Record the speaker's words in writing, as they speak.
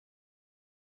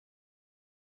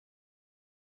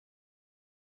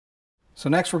So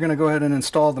next we're going to go ahead and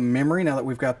install the memory now that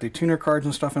we've got the tuner cards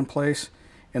and stuff in place.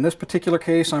 In this particular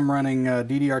case, I'm running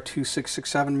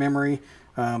DDR2667 memory.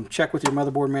 Check with your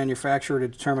motherboard manufacturer to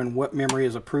determine what memory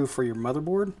is approved for your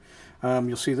motherboard.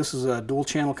 You'll see this is a dual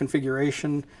channel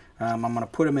configuration. I'm going to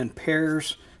put them in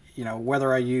pairs. You know,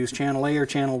 whether I use channel A or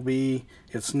channel B,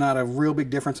 it's not a real big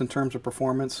difference in terms of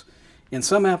performance. In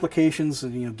some applications,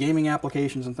 you know, gaming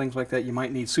applications and things like that, you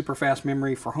might need super fast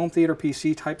memory for home theater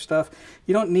PC type stuff.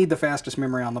 You don't need the fastest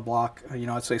memory on the block. You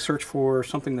know, I'd say search for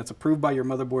something that's approved by your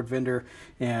motherboard vendor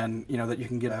and, you know, that you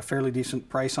can get a fairly decent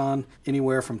price on.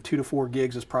 Anywhere from 2 to 4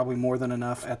 gigs is probably more than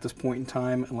enough at this point in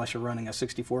time, unless you're running a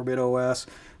 64-bit OS.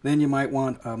 Then you might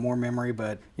want more memory,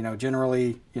 but, you know,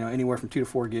 generally, you know, anywhere from 2 to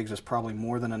 4 gigs is probably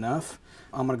more than enough.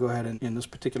 I'm going to go ahead and, in this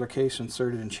particular case,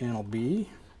 insert it in channel B.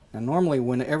 Now normally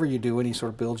whenever you do any sort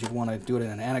of build, you'd want to do it in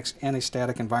an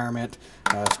anti-static environment.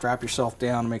 Strap yourself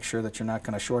down, make sure that you're not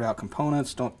going to short out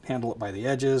components, don't handle it by the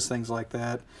edges, things like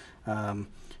that. You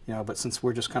know, but since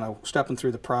we're just kind of stepping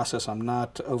through the process, I'm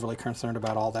not overly concerned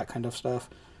about all that kind of stuff.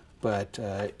 But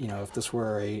you know, if this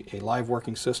were a live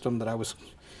working system that I was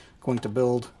going to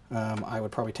build, I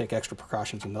would probably take extra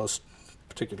precautions in those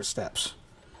particular steps.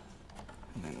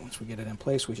 And then once we get it in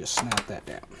place, we just snap that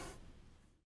down.